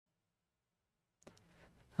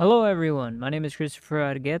Hello everyone, my name is Chris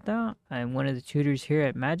Arguetta. I'm one of the tutors here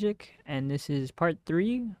at Magic, and this is part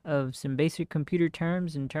 3 of some basic computer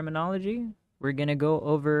terms and terminology. We're going to go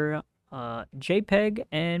over Jpeg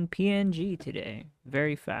and PNG today,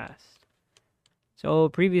 very fast. So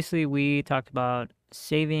previously we talked about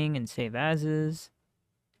saving and save as's.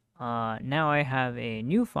 Now I have a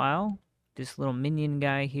new file, this little minion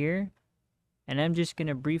guy here, and I'm just going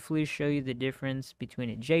to briefly show you the difference between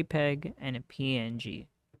a Jpeg and a PNG.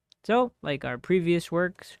 So, like our previous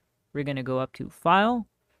works, we're going to go up to File.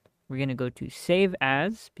 We're going to go to Save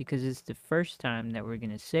As, because it's the first time that we're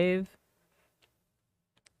going to save.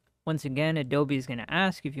 Once again, Adobe is going to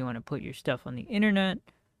ask if you want to put your stuff on the internet.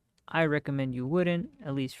 I recommend you wouldn't,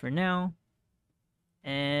 at least for now.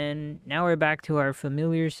 And now we're back to our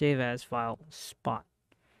familiar Save As file spot.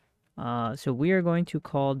 So we are going to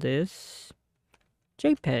call this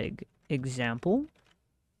JPEG example,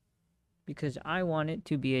 because I want it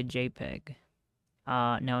to be a JPEG.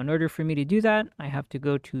 Now, in order for me to do that, I have to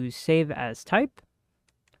go to Save As Type.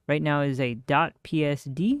 Right now is a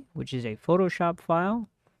 .psd, which is a Photoshop file.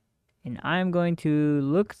 And I'm going to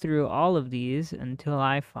look through all of these until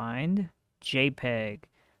I find JPEG.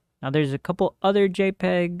 Now, there's a couple other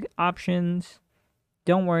JPEG options.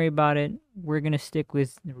 Don't worry about it. We're going to stick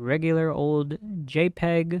with regular old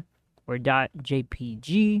JPEG or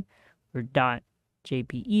 .jpg or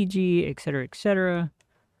 .jpeg, etc.,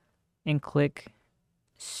 and click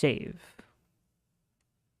Save.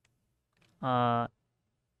 Now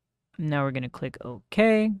we're going to click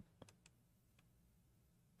OK.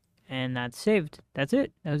 And that's saved. That's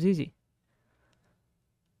it. That was easy.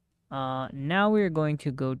 Now we're going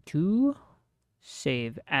to go to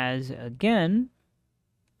Save As again.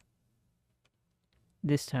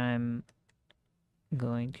 This time,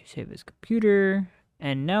 going to save as computer.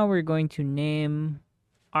 And now we're going to name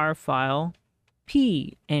our file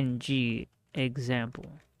PNG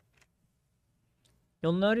example.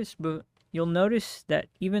 You'll notice that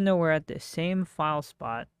even though we're at the same file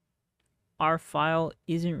spot, our file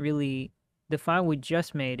isn't really, the file we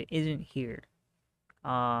just made isn't here.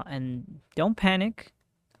 And don't panic.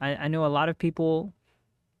 I know a lot of people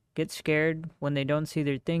get scared when they don't see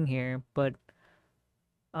their thing here, but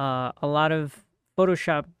a lot of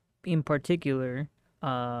Photoshop in particular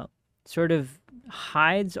sort of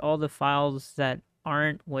hides all the files that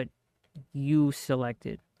aren't what you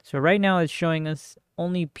selected. So right now it's showing us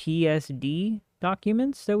only PSD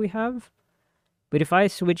documents that we have. But if I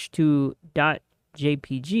switch to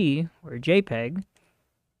 .jpg or JPEG,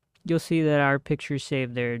 you'll see that our picture's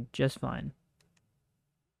saved there just fine.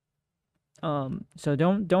 So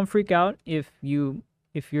don't freak out if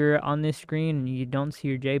you're on this screen and you don't see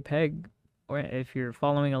your JPEG, or if you're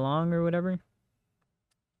following along or whatever.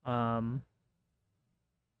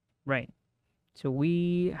 Right. So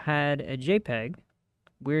we had a JPEG.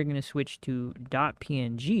 We're going to switch to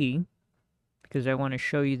 .png because I want to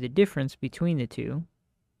show you the difference between the two.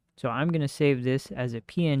 So I'm going to save this as a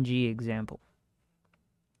PNG example.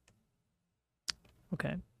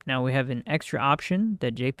 Okay. Now we have an extra option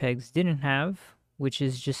that JPEGs didn't have, which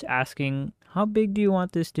is just asking, how big do you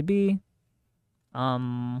want this to be?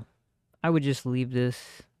 I would just leave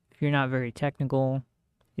this. If you're not very technical,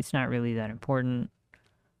 it's not really that important.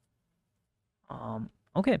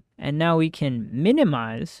 Okay, and now we can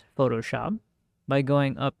minimize Photoshop by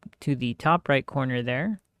going up to the top right corner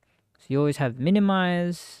there. So you always have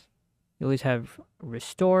minimize, you always have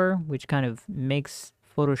restore, which kind of makes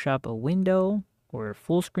Photoshop a window or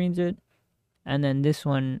full screens it. And then this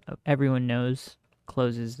one, everyone knows,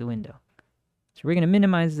 closes the window. So we're going to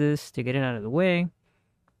minimize this to get it out of the way.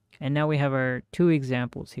 And now we have our two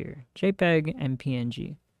examples here, JPEG and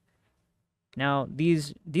PNG. Now,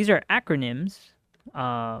 these are acronyms.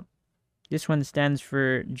 This one stands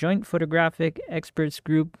for Joint Photographic Experts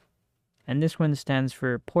Group, and this one stands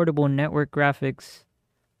for Portable Network Graphics.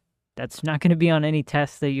 That's not going to be on any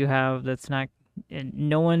test that you have. That's not.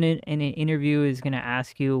 No one in an interview is going to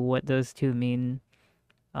ask you what those two mean.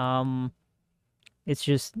 It's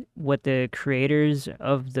just what the creators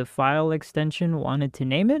of the file extension wanted to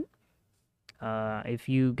name it. If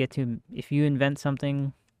you invent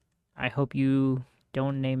something, I hope you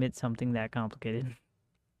don't name it something that complicated.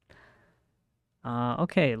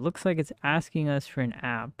 Okay, it looks like it's asking us for an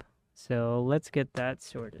app. So let's get that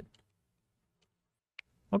sorted.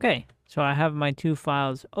 Okay, so I have my two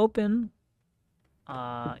files open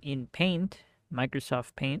in Paint,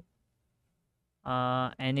 Microsoft Paint.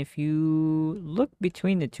 And if you look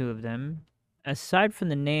between the two of them, aside from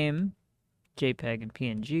the name, JPEG and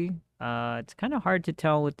PNG, it's kind of hard to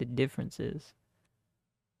tell what the difference is.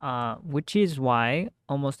 which is why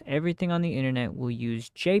almost everything on the internet will use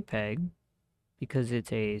JPEG because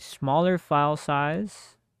it's a smaller file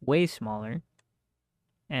size, way smaller,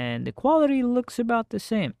 and the quality looks about the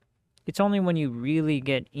same. It's only when you really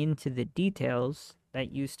get into the details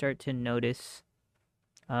that you start to notice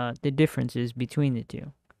the differences between the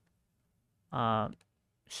two.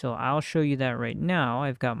 So I'll show you that right now.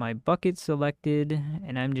 I've got my bucket selected,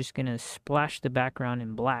 and I'm just going to splash the background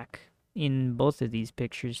in black in both of these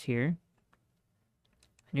pictures here. And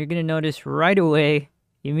you're going to notice right away,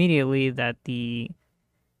 immediately, that the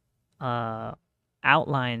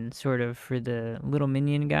outline sort of for the little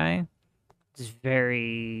minion guy is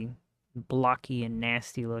very blocky and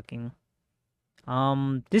nasty looking.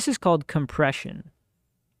 This is called compression.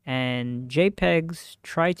 And JPEGs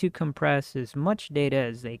try to compress as much data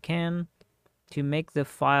as they can to make the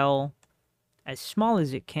file as small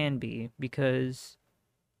as it can be, because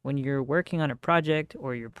when you're working on a project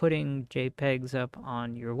or you're putting JPEGs up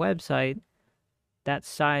on your website, that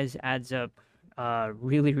size adds up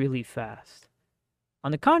really, really fast.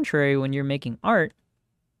 On the contrary, when you're making art,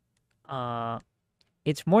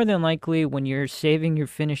 it's more than likely when you're saving your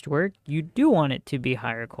finished work, you do want it to be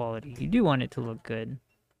higher quality. You do want it to look good.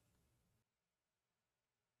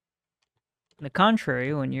 On the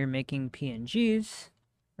contrary, when you're making PNGs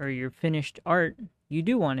or your finished art, you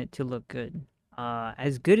do want it to look good.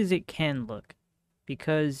 As good as it can look,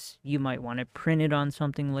 because you might want to print it on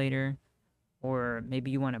something later, or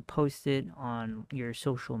maybe you want to post it on your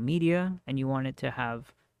social media and you want it to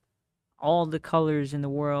have all the colors in the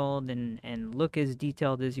world and look as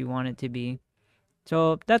detailed as you want it to be.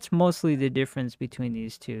 So that's mostly the difference between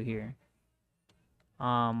these two here.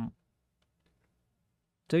 So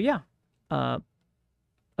yeah,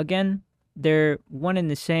 again, they're one and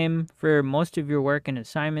the same for most of your work and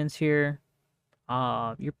assignments here.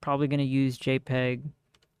 You're probably going to use JPEG.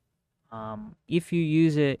 If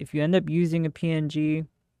you end up using a PNG,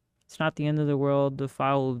 it's not the end of the world. The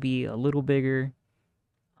file will be a little bigger.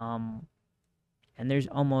 And there's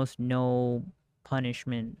almost no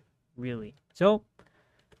punishment, really. So,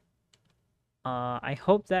 I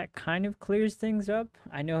hope that kind of clears things up.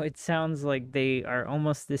 I know it sounds like they are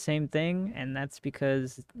almost the same thing, and that's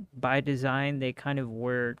because by design, they kind of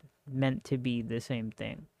were meant to be the same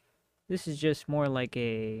thing. This is just more like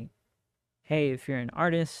a, hey, if you're an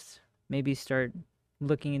artist, maybe start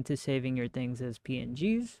looking into saving your things as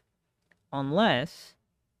PNGs, unless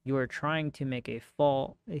you are trying to make a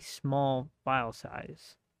small file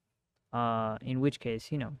size. In which case,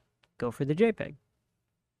 go for the JPEG.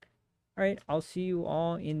 All right, I'll see you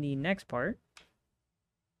all in the next part.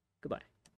 Goodbye.